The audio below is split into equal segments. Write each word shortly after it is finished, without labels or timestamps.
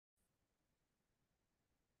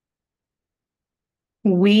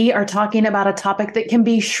We are talking about a topic that can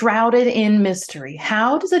be shrouded in mystery.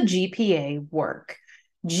 How does a GPA work?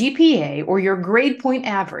 GPA, or your grade point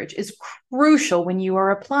average, is crucial when you are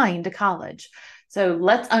applying to college. So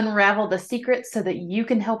let's unravel the secrets so that you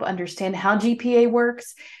can help understand how GPA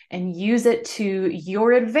works and use it to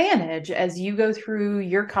your advantage as you go through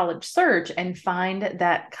your college search and find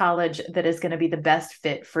that college that is going to be the best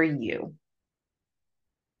fit for you.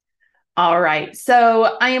 All right.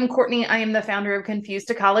 So I am Courtney. I am the founder of Confused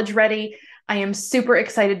to College Ready. I am super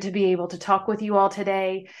excited to be able to talk with you all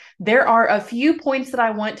today. There are a few points that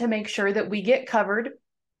I want to make sure that we get covered.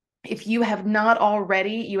 If you have not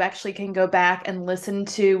already, you actually can go back and listen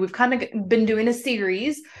to, we've kind of been doing a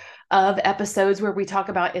series of episodes where we talk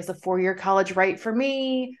about, is a four-year college right for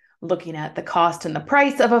me? Looking at the cost and the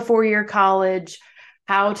price of a four-year college,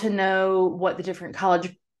 how to know what the different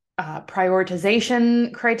college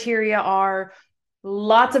prioritization criteria are,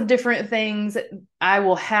 lots of different things. I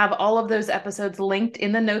will have all of those episodes linked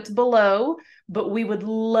in the notes below, but we would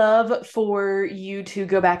love for you to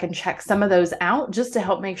go back and check some of those out just to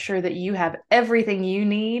help make sure that you have everything you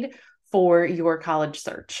need for your college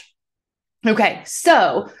search. Okay,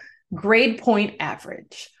 so grade point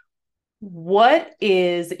average. What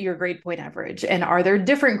is your grade point average? And are there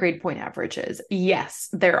different grade point averages? Yes,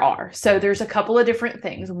 there are. So there's a couple of different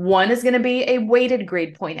things. One is going to be a weighted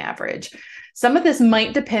grade point average. Some of this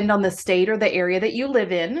might depend on the state or the area that you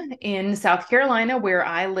live in. In South Carolina, where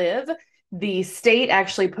I live, the state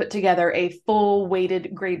actually put together a full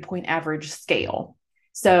weighted grade point average scale.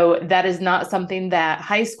 So that is not something that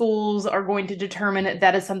high schools are going to determine.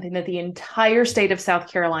 That is something that the entire state of South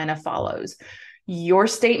Carolina follows. Your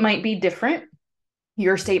state might be different.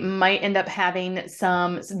 Your state might end up having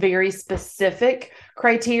some very specific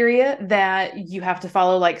criteria that you have to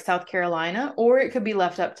follow, like South Carolina, or it could be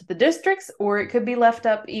left up to the districts, or it could be left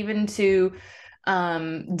up even to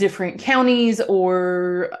different counties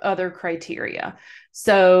or other criteria.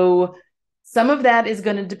 So some of that is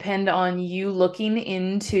going to depend on you looking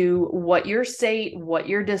into what your state, what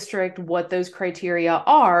your district, what those criteria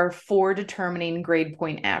are for determining grade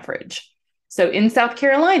point average. So in South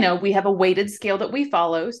Carolina, we have a weighted scale that we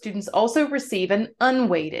follow. Students also receive an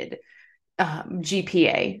unweighted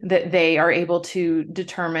GPA that they are able to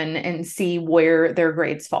determine and see where their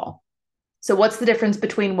grades fall. So what's the difference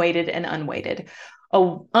between weighted and unweighted?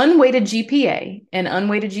 A unweighted GPA, an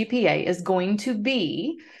unweighted GPA is going to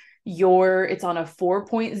be it's on a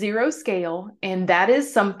 4.0 scale, and that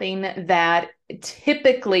is something that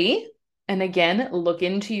typically, and again, look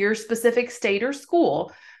into your specific state or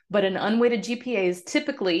school, but an unweighted GPA is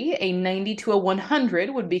typically a 90 to a 100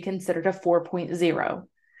 would be considered a 4.0.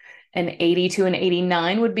 An 80 to an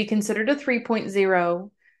 89 would be considered a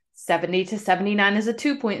 3.0. 70 to 79 is a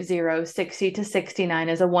 2.0. 60 to 69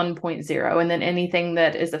 is a 1.0. And then anything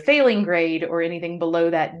that is a failing grade or anything below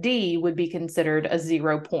that D would be considered a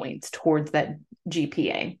 0 points towards that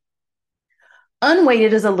GPA.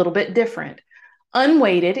 Unweighted is a little bit different.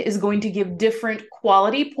 Unweighted is going to give different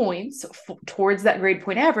quality points towards that grade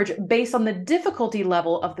point average based on the difficulty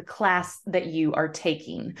level of the class that you are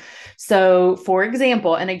taking. So, for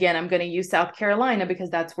example, and again, I'm going to use South Carolina because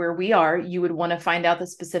that's where we are. You would want to find out the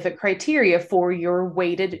specific criteria for your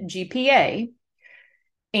weighted GPA.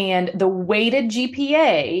 And the weighted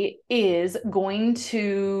GPA is going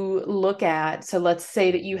to look at, so let's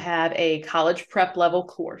say that you have a college prep level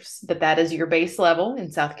course, that is your base level. In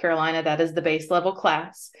South Carolina, that is the base level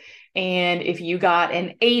class. And if you got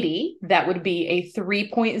an 80, that would be a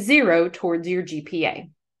 3.0 towards your GPA.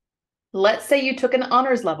 Let's say you took an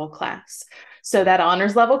honors level class. So that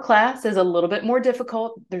honors level class is a little bit more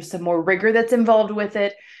difficult. There's some more rigor that's involved with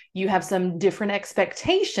it. You have some different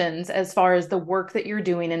expectations as far as the work that you're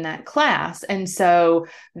doing in that class. And so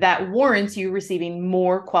that warrants you receiving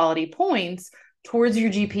more quality points towards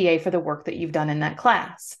your GPA for the work that you've done in that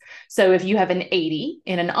class. So if you have an 80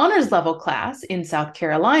 in an honors level class in South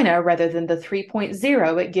Carolina, rather than the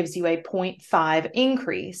 3.0, it gives you a 0.5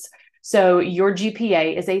 increase. So your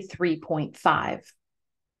GPA is a 3.5.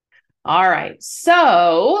 All right,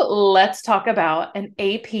 so let's talk about an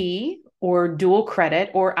AP or dual credit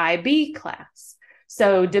or IB class.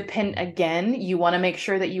 So again, you want to make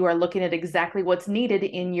sure that you are looking at exactly what's needed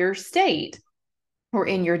in your state or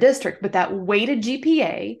in your district, but that weighted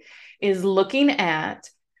GPA is looking at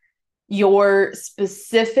your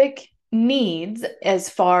specific needs as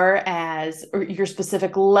far as, or your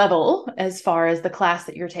specific level as far as the class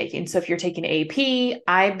that you're taking. So if you're taking AP,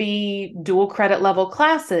 IB, dual credit level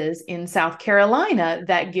classes in South Carolina,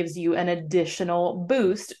 that gives you an additional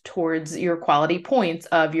boost towards your quality points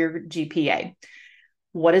of your GPA.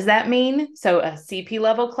 What does that mean? So a CP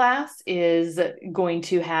level class is going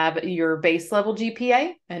to have your base level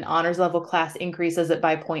GPA. An honors level class increases it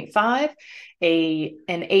by 0.5.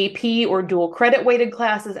 An AP or dual credit weighted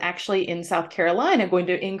class is actually in South Carolina going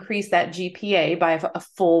to increase that GPA by a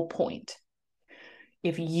full point.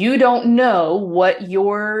 If you don't know what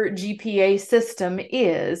your GPA system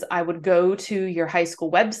is, I would go to your high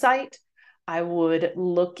school website. I would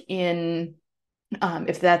look in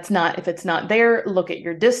if it's not there, look at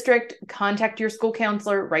your district, contact your school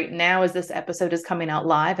counselor. Right now, as this episode is coming out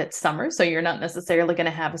live, it's summer, so you're not necessarily going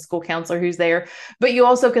to have a school counselor who's there, but you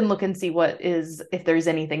also can look and see if there's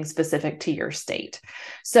anything specific to your state.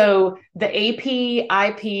 So the AP,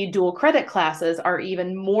 IP dual credit classes are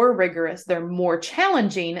even more rigorous. They're more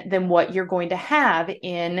challenging than what you're going to have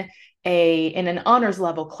in an honors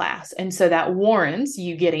level class. And so that warrants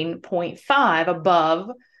you getting 0.5 above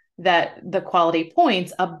the quality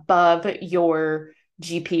points above your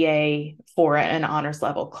GPA for an honors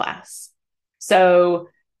level class. So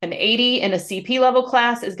an 80 in a CP level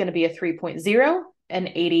class is going to be a 3.0. An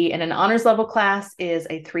 80 in an honors level class is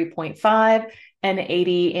a 3.5. An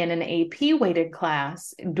 80 in an AP weighted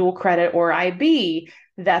class, dual credit or IB,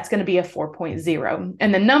 that's going to be a 4.0.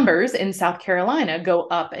 And the numbers in South Carolina go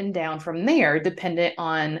up and down from there, dependent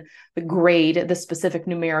on the grade, the specific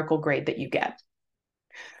numerical grade that you get.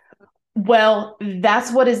 Well,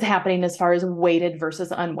 that's what is happening as far as weighted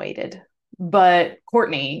versus unweighted. But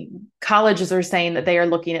Courtney, colleges are saying that they are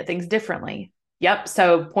looking at things differently. Yep.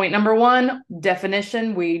 So point number one,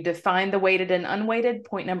 definition, we define the weighted and unweighted.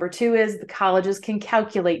 Point number two is the colleges can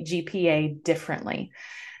calculate GPA differently.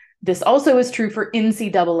 This also is true for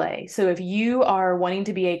NCAA. So if you are wanting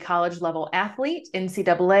to be a college level athlete,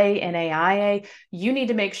 NCAA, NAIA, you need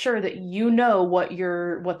to make sure that you know what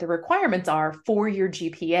the requirements are for your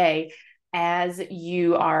GPA as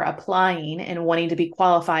you are applying and wanting to be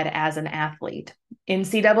qualified as an athlete.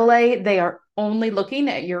 NCAA, they are only looking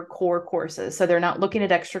at your core courses. So they're not looking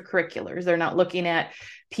at extracurriculars. They're not looking at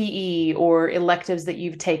PE or electives that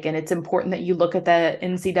you've taken. It's important that you look at the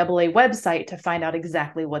NCAA website to find out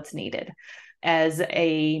exactly what's needed. As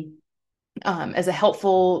a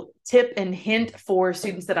helpful tip and hint for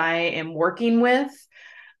students that I am working with,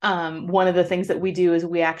 one of the things that we do is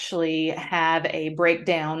we actually have a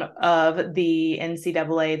breakdown of the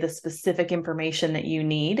NCAA, the specific information that you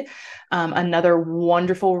need. Another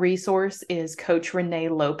wonderful resource is Coach Renee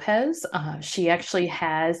Lopez. She actually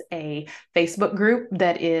has a Facebook group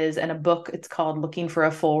that is, and a book, it's called Looking for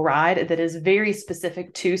a Full Ride, that is very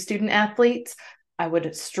specific to student athletes. I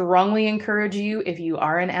would strongly encourage you, if you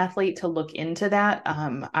are an athlete, to look into that.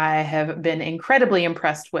 I have been incredibly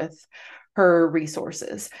impressed with her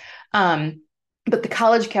resources. But the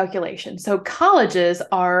college calculation. So colleges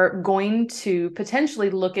are going to potentially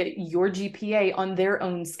look at your GPA on their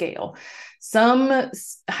own scale. Some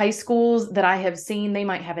high schools that I have seen, they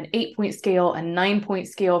might have an 8-point scale, a 9-point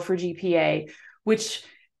scale for GPA, which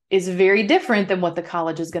is very different than what the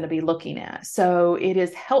college is going to be looking at. So it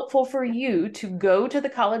is helpful for you to go to the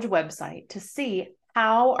college website to see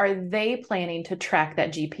how are they planning to track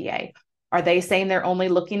that GPA. Are they saying they're only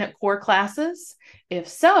looking at core classes? If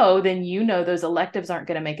so, then you know those electives aren't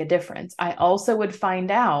going to make a difference. I also would find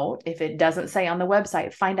out, if it doesn't say on the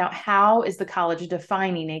website, find out how is the college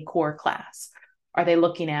defining a core class. Are they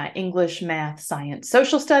looking at English, math, science,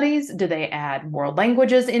 social studies? Do they add world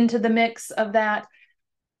languages into the mix of that?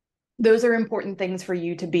 Those are important things for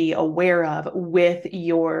you to be aware of with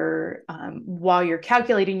your while you're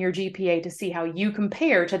calculating your GPA, to see how you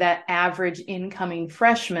compare to that average incoming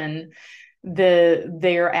freshman,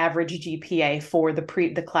 their average GPA for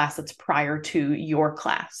the class that's prior to your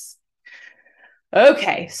class.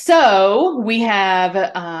 Okay, so we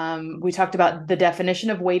talked about the definition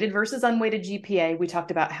of weighted versus unweighted GPA. We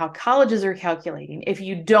talked about how colleges are calculating. If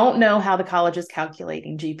you don't know how the college is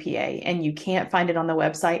calculating GPA and you can't find it on the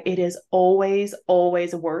website, it is always,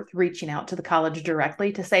 always worth reaching out to the college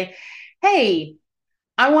directly to say, hey,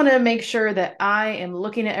 I want to make sure that I am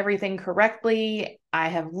looking at everything correctly. I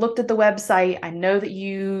have looked at the website. I know that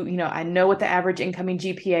I know what the average incoming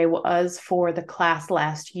GPA was for the class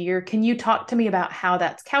last year. Can you talk to me about how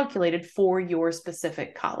that's calculated for your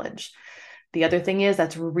specific college? The other thing is,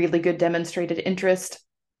 that's really good demonstrated interest.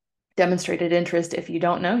 Demonstrated interest, if you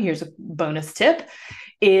don't know, here's a bonus tip,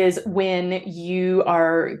 is when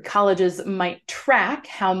colleges might track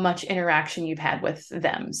how much interaction you've had with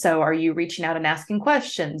them. So are you reaching out and asking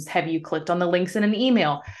questions? Have you clicked on the links in an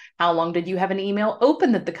email? How long did you have an email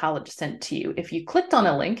open that the college sent to you? If you clicked on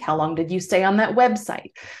a link, how long did you stay on that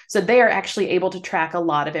website? So they are actually able to track a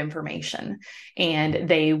lot of information, and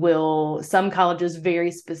some colleges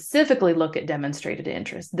very specifically look at demonstrated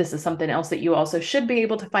interest. This is something else that you also should be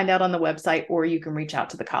able to find out on the website, or you can reach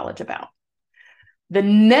out to the college about. The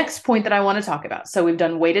next point that I want to talk about. So we've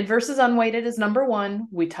done weighted versus unweighted is number one.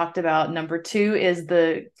 We talked about number two is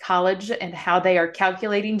the college and how they are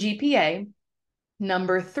calculating GPA.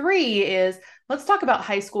 Number three is, let's talk about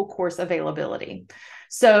high school course availability.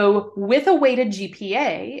 So with a weighted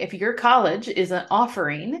GPA, if your college isn't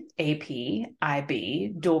offering AP,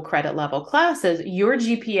 IB, dual credit level classes, your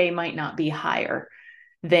GPA might not be higher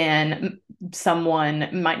than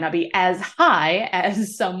someone, might not be as high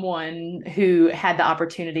as someone who had the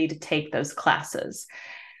opportunity to take those classes.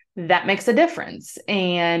 That makes a difference.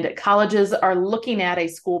 And colleges are looking at a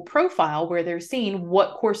school profile where they're seeing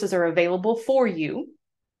what courses are available for you.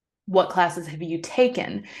 What classes have you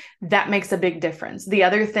taken? That makes a big difference. The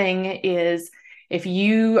other thing is, if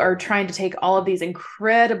you are trying to take all of these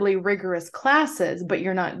incredibly rigorous classes, but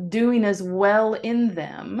you're not doing as well in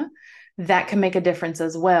them, that can make a difference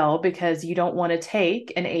as well, because you don't want to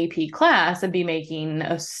take an AP class and be making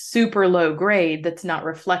a super low grade that's not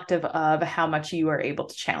reflective of how much you are able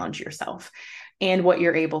to challenge yourself and what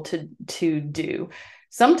you're able to do.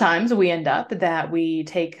 Sometimes we end up that we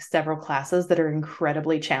take several classes that are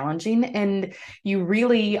incredibly challenging, and you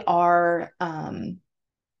really are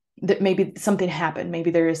that maybe something happened.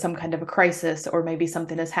 Maybe there is some kind of a crisis, or maybe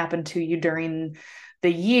something has happened to you during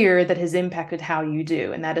the year that has impacted how you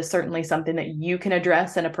do. And that is certainly something that you can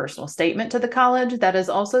address in a personal statement to the college. That is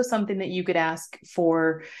also something that you could ask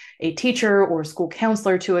for a teacher or school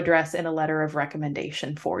counselor to address in a letter of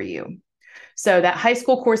recommendation for you. So that high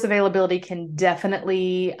school course availability can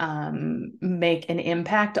definitely make an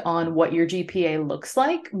impact on what your GPA looks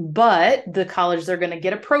like, but the colleges are going to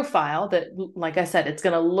get a profile that, like I said, it's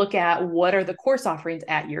going to look at what are the course offerings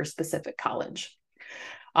at your specific college.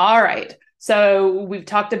 All right. So we've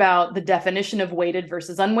talked about the definition of weighted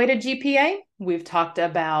versus unweighted GPA. We've talked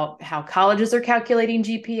about how colleges are calculating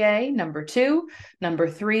GPA, number two. Number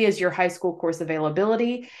three is your high school course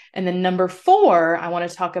availability. And then number four, I want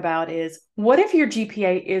to talk about is, what if your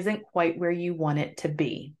GPA isn't quite where you want it to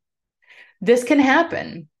be? This can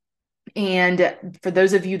happen. And for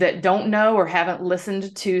those of you that don't know or haven't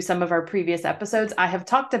listened to some of our previous episodes, I have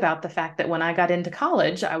talked about the fact that when I got into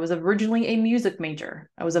college, I was originally a music major.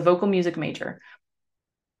 I was a vocal music major.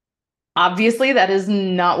 Obviously, that is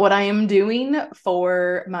not what I am doing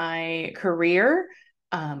for my career.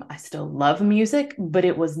 I still love music, but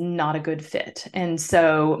it was not a good fit. And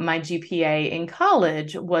so my GPA in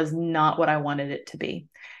college was not what I wanted it to be.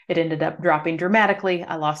 It ended up dropping dramatically.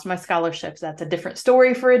 I lost my scholarships. That's a different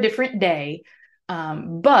story for a different day.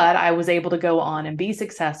 But I was able to go on and be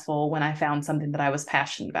successful when I found something that I was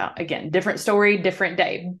passionate about. Again, different story, different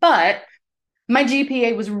day. But my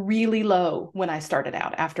GPA was really low when I started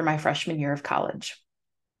out after my freshman year of college.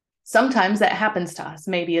 Sometimes that happens to us.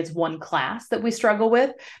 Maybe it's one class that we struggle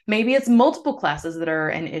with. Maybe it's multiple classes that are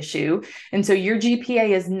an issue. And so your GPA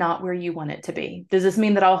is not where you want it to be. Does this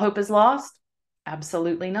mean that all hope is lost?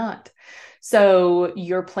 Absolutely not. So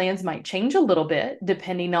your plans might change a little bit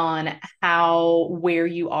depending on where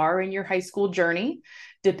you are in your high school journey,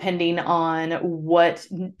 depending on what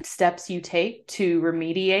steps you take to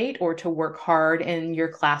remediate or to work hard in your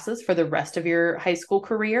classes for the rest of your high school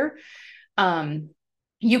career.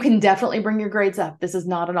 You can definitely bring your grades up. This is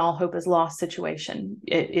not an all hope is lost situation.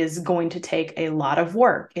 It is going to take a lot of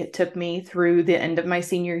work. It took me through the end of my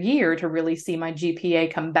senior year to really see my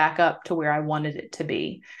GPA come back up to where I wanted it to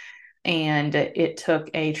be. And it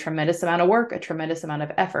took a tremendous amount of work, a tremendous amount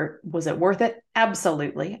of effort. Was it worth it?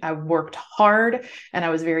 Absolutely. I worked hard and I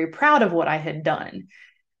was very proud of what I had done.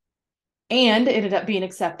 And ended up being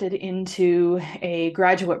accepted into a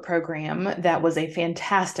graduate program that was a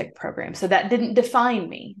fantastic program. So that didn't define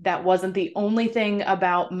me. That wasn't the only thing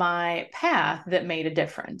about my path that made a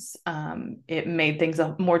difference. It made things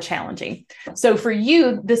more challenging. So for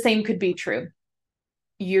you, the same could be true.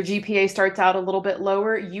 Your GPA starts out a little bit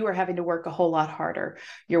lower. You are having to work a whole lot harder.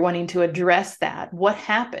 You're wanting to address that. What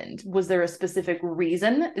happened? Was there a specific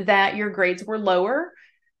reason that your grades were lower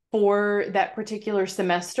for that particular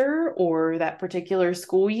semester or that particular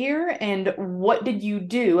school year? And what did you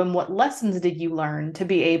do and what lessons did you learn to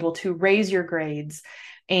be able to raise your grades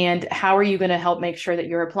And how are you going to help make sure that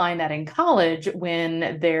you're applying that in college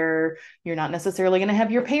when you're not necessarily going to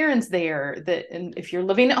have your parents there, and if you're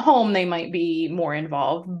living at home, they might be more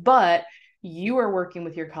involved, but you are working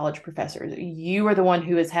with your college professors. You are the one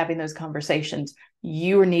who is having those conversations.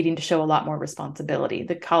 You are needing to show a lot more responsibility.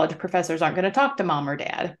 The college professors aren't going to talk to mom or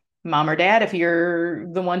dad. Mom or dad, if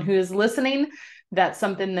you're the one who is listening, that's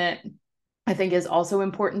something that I think is also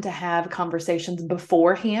important to have conversations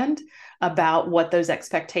beforehand about what those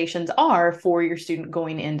expectations are for your student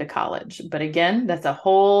going into college. But again, that's a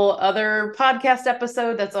whole other podcast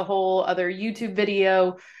episode. That's a whole other YouTube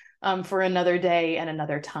video for another day and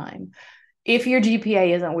another time. If your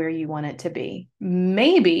GPA isn't where you want it to be,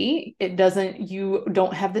 maybe you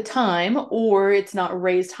don't have the time, or it's not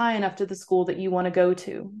raised high enough to the school that you want to go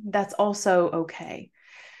to. That's also okay.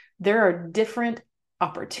 There are different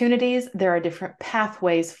opportunities. There are different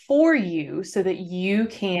pathways for you so that you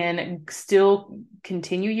can still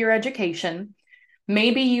continue your education.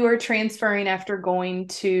 Maybe you are transferring after going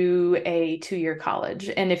to a 2-year college.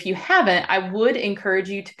 And if you haven't, I would encourage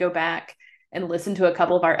you to go back and listen to a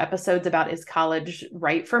couple of our episodes about, is college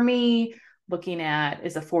right for me? Looking at,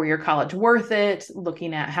 is a 4-year college worth it?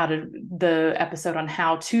 Looking at the episode on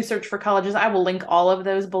how to search for colleges. I will link all of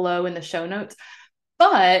those below in the show notes.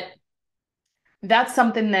 But that's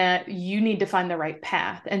something that you need to find the right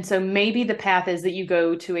path. And so maybe the path is that you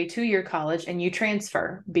go to a 2-year college and you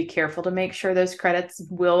transfer. Be careful to make sure those credits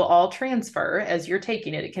will all transfer as you're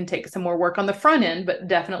taking it. It can take some more work on the front end, but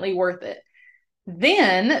definitely worth it.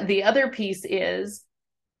 Then the other piece is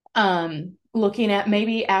looking at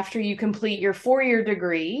maybe after you complete your 4-year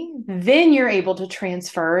degree, then you're able to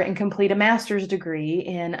transfer and complete a master's degree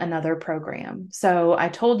in another program. So I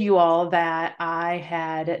told you all that I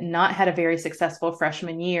had not had a very successful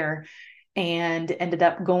freshman year and ended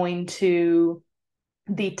up going to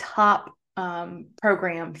the top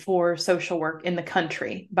program for social work in the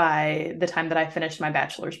country by the time that I finished my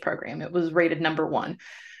bachelor's program. It was rated number 1.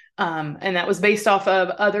 And that was based off of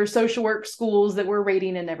other social work schools that were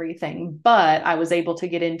rating and everything. But I was able to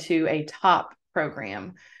get into a top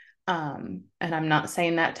program. And I'm not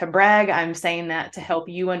saying that to brag. I'm saying that to help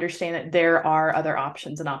you understand that there are other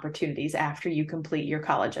options and opportunities after you complete your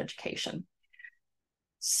college education.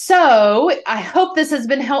 So I hope this has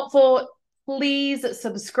been helpful. Please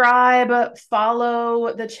subscribe,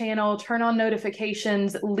 follow the channel, turn on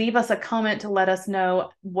notifications, leave us a comment to let us know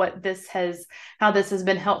how this has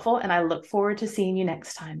been helpful. And I look forward to seeing you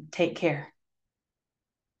next time. Take care.